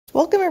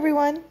Welcome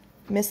everyone,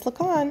 Miss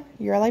Licon,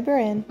 your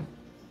librarian,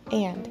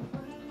 and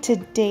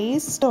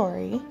today's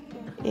story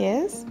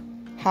is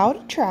how to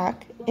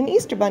track an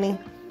Easter bunny.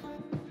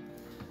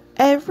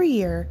 Every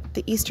year,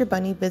 the Easter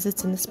bunny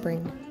visits in the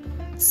spring.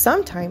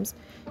 Sometimes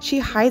she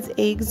hides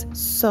eggs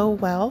so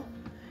well,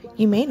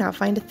 you may not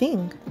find a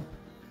thing.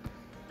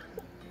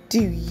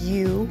 Do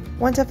you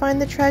want to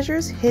find the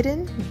treasures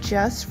hidden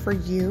just for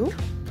you?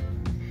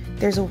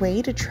 There's a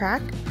way to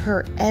track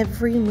her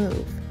every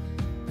move.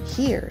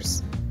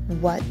 Here's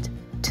what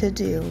to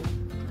do.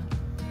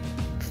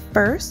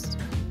 First,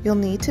 you'll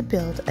need to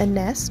build a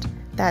nest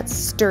that's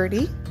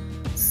sturdy,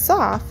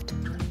 soft,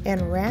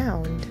 and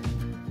round.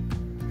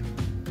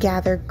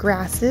 Gather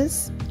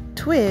grasses,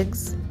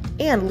 twigs,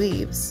 and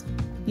leaves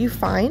you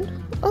find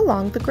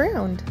along the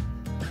ground.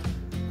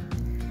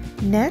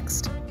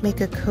 Next,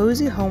 make a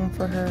cozy home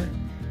for her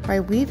by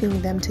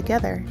weaving them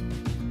together.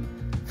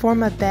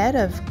 Form a bed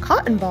of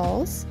cotton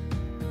balls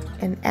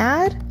and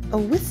add a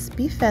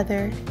wispy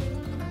feather.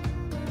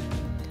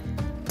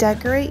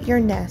 Decorate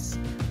your nest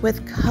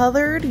with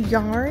colored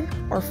yarn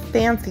or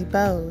fancy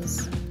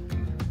bows.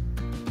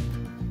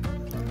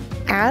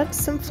 Add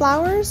some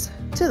flowers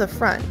to the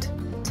front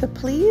to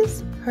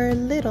please her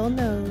little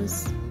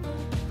nose.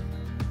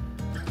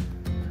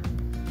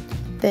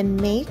 Then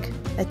make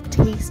a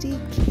tasty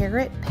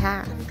carrot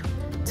path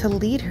to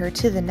lead her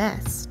to the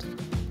nest.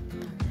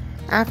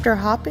 After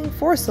hopping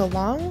for so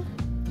long,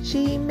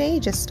 she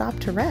may just stop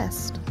to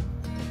rest.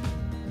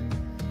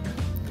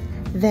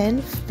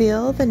 Then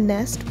fill the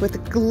nest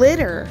with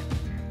glitter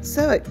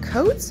so it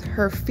coats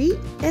her feet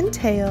and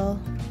tail.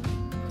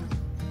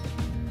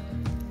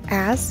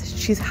 As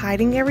she's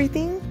hiding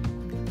everything,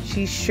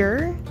 she's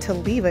sure to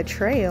leave a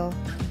trail.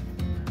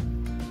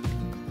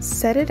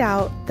 Set it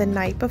out the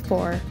night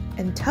before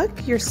and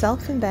tuck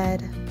yourself in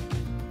bed.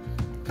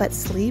 But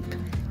sleep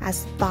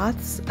as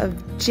thoughts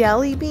of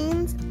jelly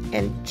beans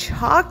and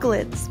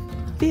chocolates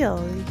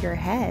fill your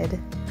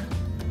head.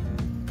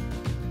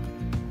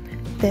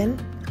 Then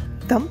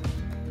thump,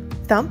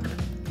 thump,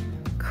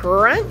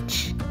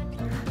 crunch.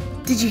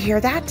 Did you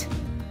hear that?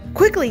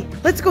 Quickly,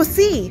 let's go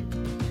see.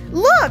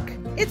 Look,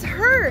 it's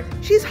her.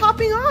 She's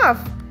hopping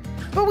off,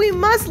 but we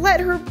must let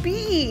her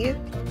be.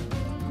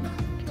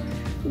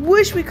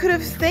 Wish we could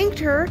have thanked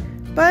her,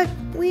 but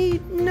we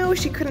know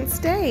she couldn't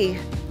stay.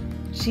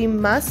 She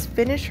must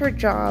finish her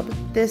job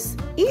this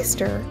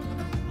Easter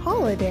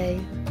holiday.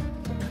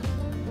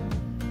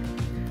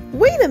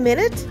 Wait a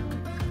minute.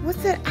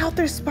 What's that out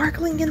there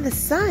sparkling in the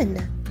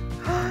sun?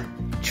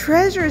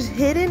 Treasures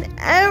hidden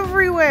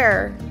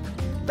everywhere.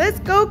 Let's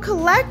go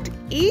collect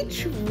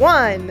each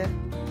one.